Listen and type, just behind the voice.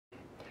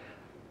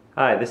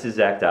Hi, this is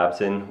Zach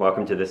Dobson.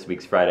 Welcome to this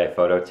week's Friday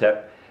photo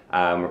tip.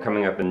 We're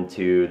coming up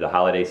into the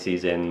holiday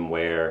season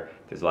where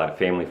there's a lot of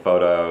family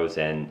photos,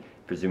 and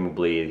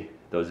presumably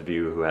those of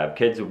you who have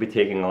kids will be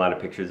taking a lot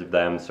of pictures of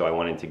them, so I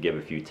wanted to give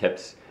a few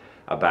tips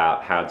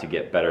about how to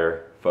get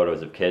better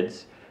photos of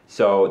kids.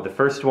 So the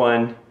first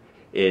one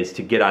is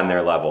to get on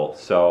their level.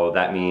 So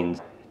that means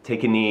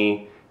take a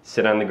knee,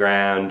 sit on the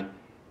ground.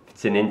 If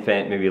it's an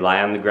infant, maybe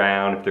lie on the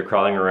ground. If they're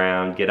crawling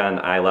around, get on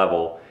eye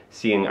level.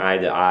 Seeing eye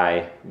to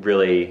eye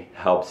really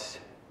helps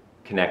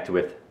connect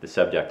with the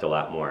subject a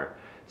lot more.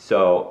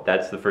 So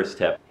that's the first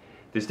tip.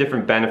 There's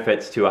different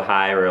benefits to a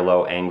high or a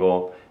low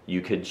angle. You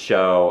could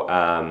show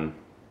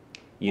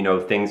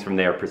things from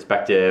their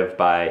perspective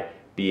by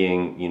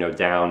being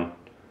down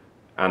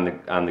on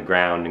the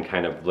ground and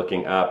kind of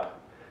looking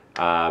up.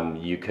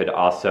 You could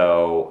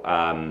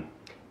also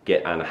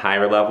get on a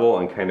higher level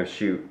and kind of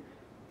shoot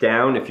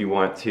down if you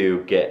want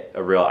to get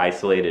a real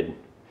isolated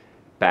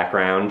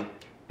background,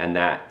 and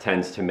that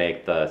tends to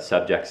make the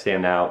subject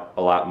stand out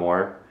a lot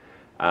more.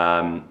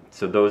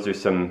 So those are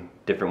some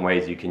different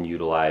ways you can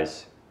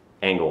utilize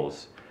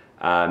angles.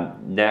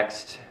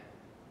 Next,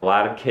 a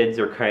lot of kids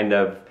are kind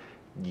of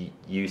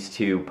used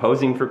to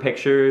posing for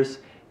pictures,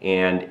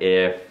 and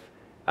if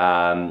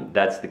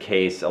that's the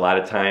case, a lot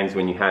of times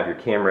when you have your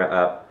camera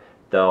up,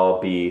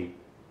 they'll be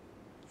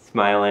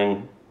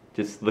smiling,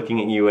 just looking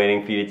at you,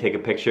 waiting for you to take a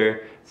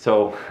picture.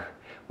 So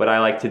what I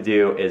like to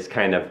do is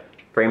kind of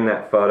frame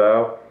that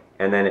photo,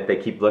 and then if they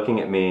keep looking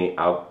at me,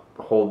 I'll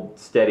hold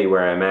steady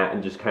where I'm at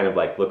and just kind of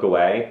like look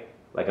away,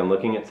 like I'm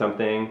looking at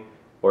something,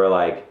 or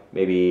like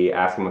maybe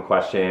ask them a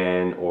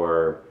question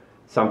or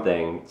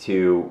something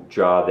to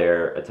draw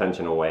their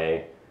attention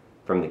away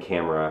from the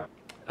camera.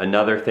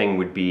 Another thing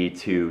would be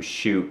to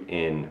shoot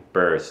in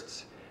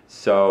bursts.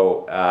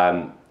 So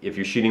if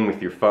you're shooting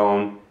with your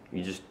phone,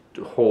 you just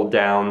hold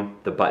down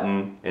the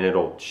button and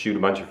it'll shoot a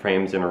bunch of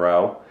frames in a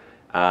row.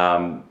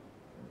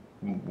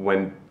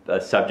 When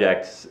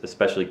subjects,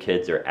 especially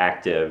kids, are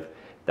active,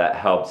 that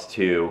helps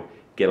to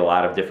get a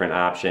lot of different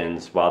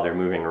options while they're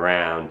moving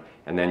around,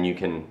 and then you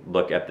can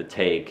look at the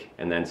take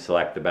and then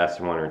select the best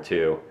one or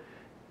two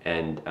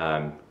and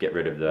get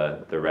rid of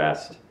the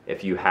rest.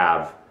 If you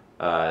have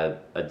a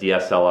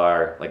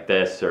DSLR like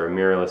this or a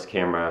mirrorless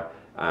camera,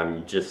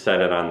 you just set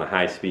it on the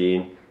high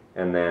speed,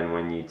 and then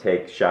when you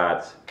take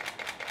shots,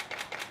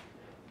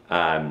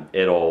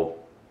 it'll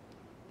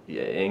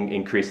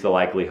increase the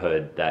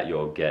likelihood that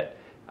you'll get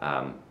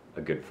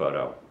a good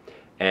photo.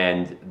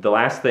 And the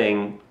last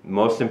thing,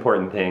 most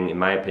important thing in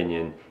my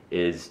opinion,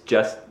 is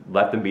just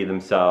let them be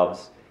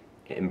themselves,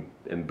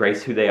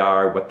 embrace who they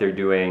are, what they're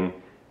doing.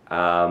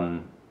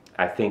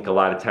 I think a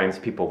lot of times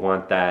people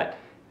want that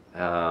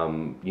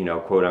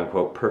quote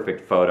unquote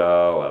perfect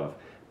photo of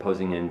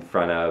posing in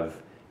front of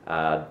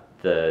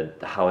the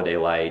holiday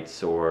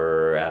lights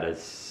or at a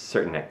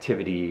certain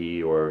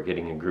activity or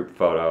getting a group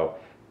photo.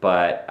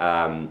 But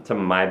some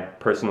of my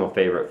personal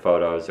favorite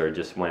photos are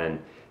just when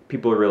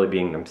people are really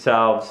being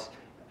themselves,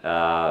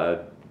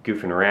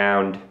 goofing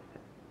around,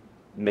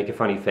 make a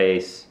funny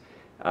face,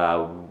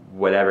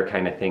 whatever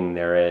kind of thing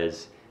there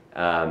is.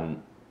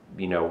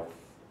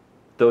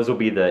 Those will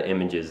be the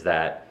images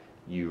that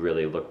you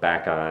really look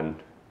back on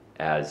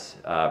as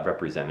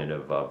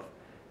representative of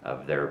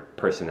their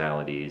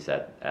personalities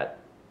at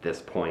this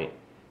point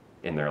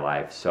in their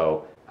life.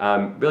 So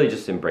really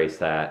just embrace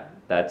that.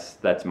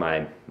 That's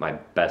my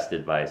best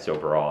advice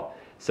overall.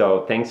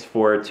 So thanks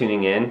for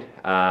tuning in,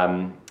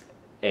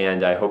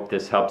 and I hope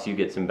this helps you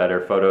get some better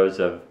photos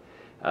of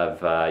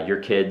your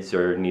kids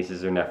or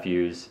nieces or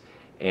nephews.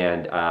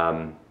 And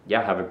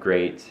yeah, have a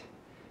great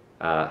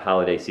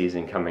holiday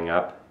season coming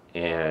up.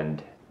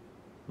 And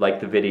like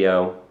the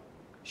video,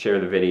 share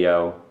the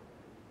video.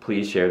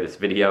 Please share this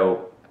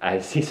video. I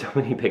see so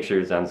many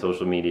pictures on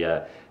social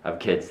media of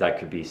kids that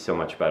could be so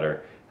much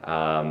better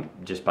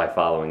just by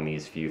following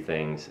these few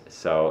things.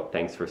 So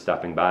thanks for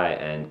stopping by,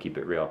 and keep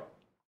it real.